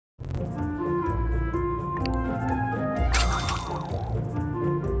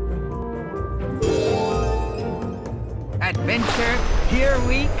Adventure, here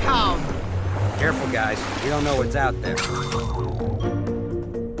we come. Careful, guys. You don't know what's out there.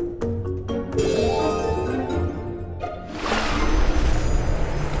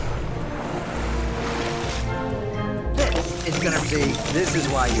 This is gonna See, this is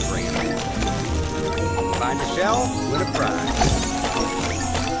why you bring them. Find a shell, win a prize.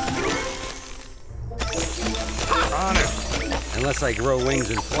 On it. Unless I grow wings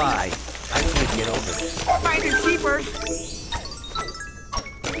and fly, I can't get over this. Find your keepers.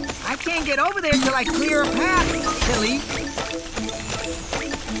 I can't get over there till I clear a path, silly.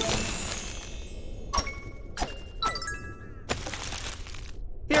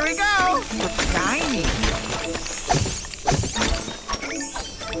 Here we go. Shiny.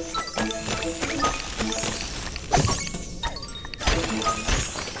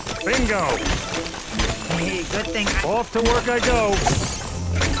 Bingo. Hey, good thing Off to work I go.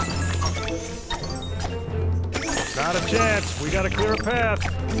 Not a chance. We gotta clear a path.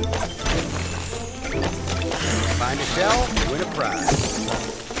 Find a shell, win a prize.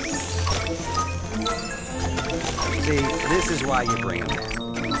 See, this is why you bring them.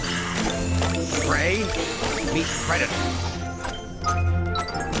 Prey, meet predator.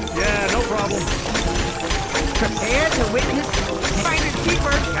 Yeah, no problem. prepare to witness Find a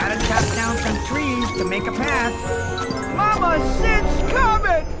keeper. Gotta chop down some trees to make a path. Mama, Sid's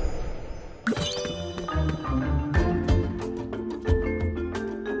coming!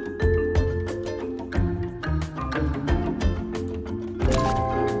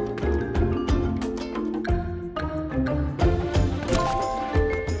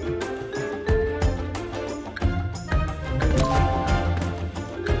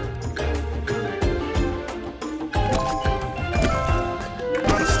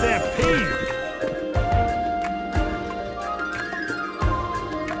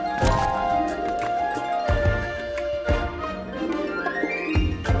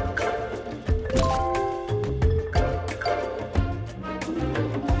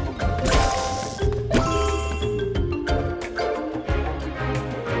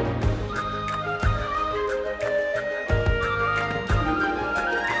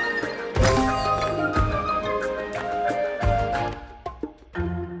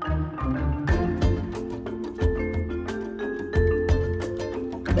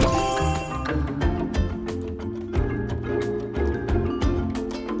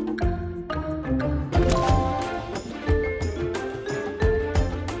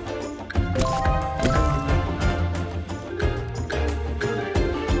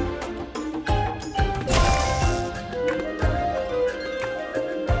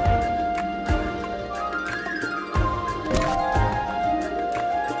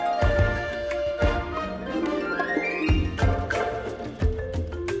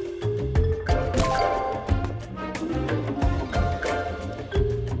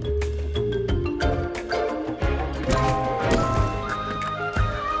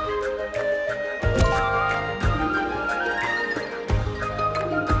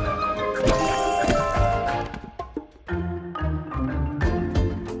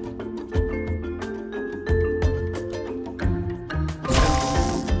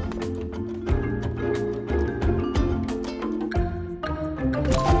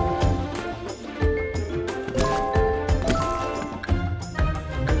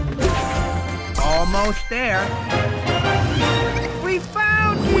 Almost there. We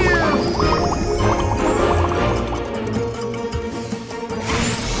found you!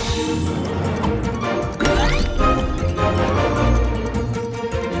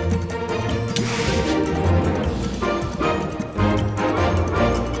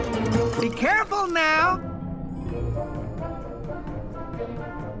 Be careful now!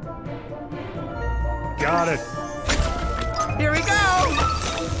 Got it. Here we go!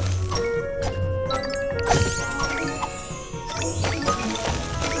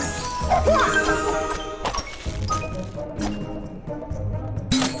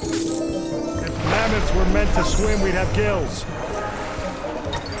 If mammoths were meant to swim, we'd have gills.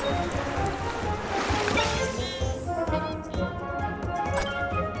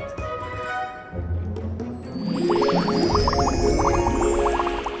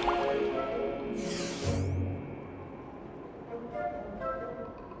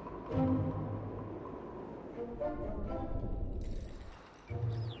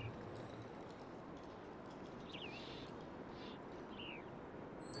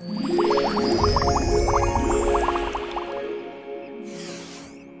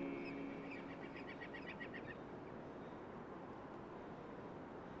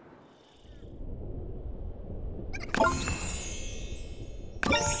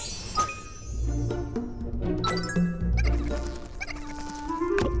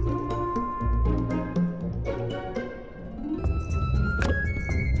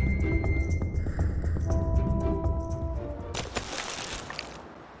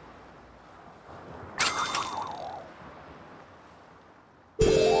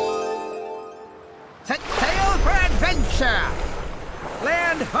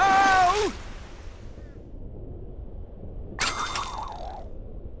 Land ho!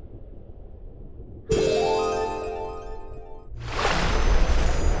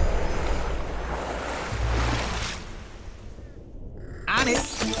 On it.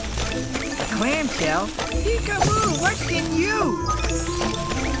 A clamshell? Peekaboo, what can you?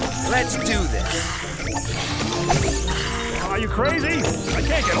 Let's do this. Are you crazy? I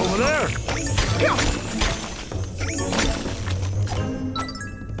can't get over there.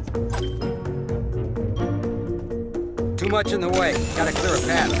 Too much in the way. Gotta clear a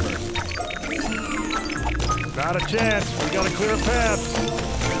path first. Not a chance. We gotta clear a path.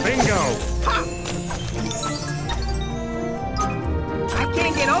 Bingo. Ha! I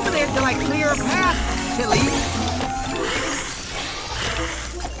can't get over there till I clear a path, silly.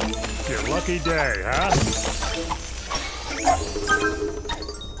 Your lucky day, huh?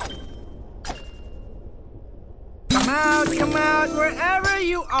 Come out, wherever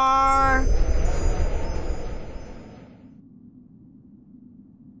you are.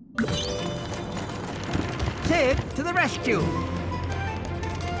 Sid, to the rescue.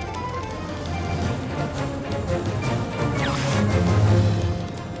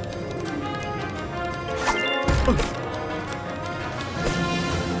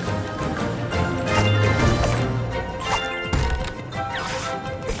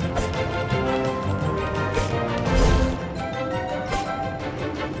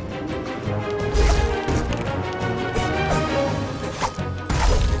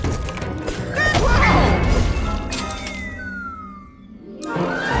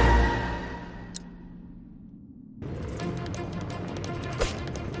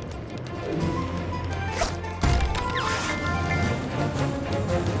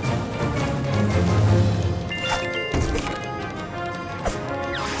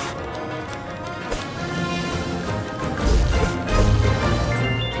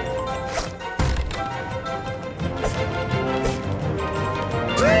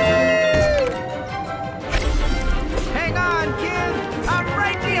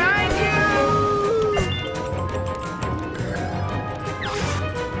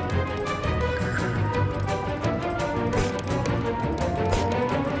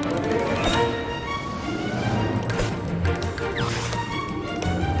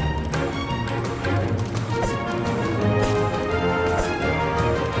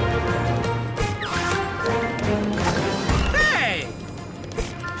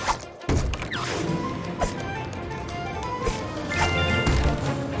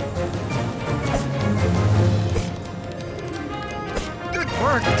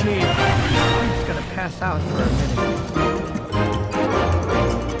 Work, team. I'm just gonna pass out for a minute.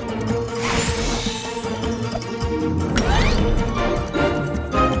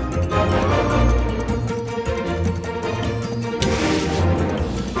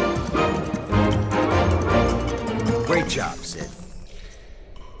 Great job, Sid.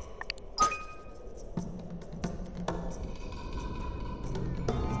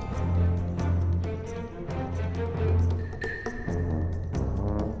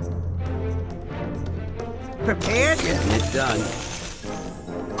 Prepared? Getting it done.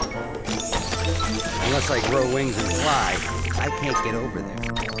 Unless I grow wings and fly, I can't get over there.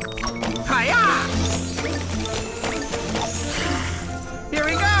 Hiya! Here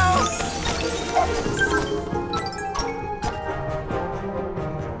we go!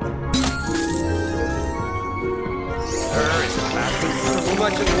 Too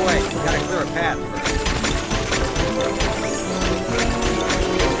much in the way. Gotta clear a path first.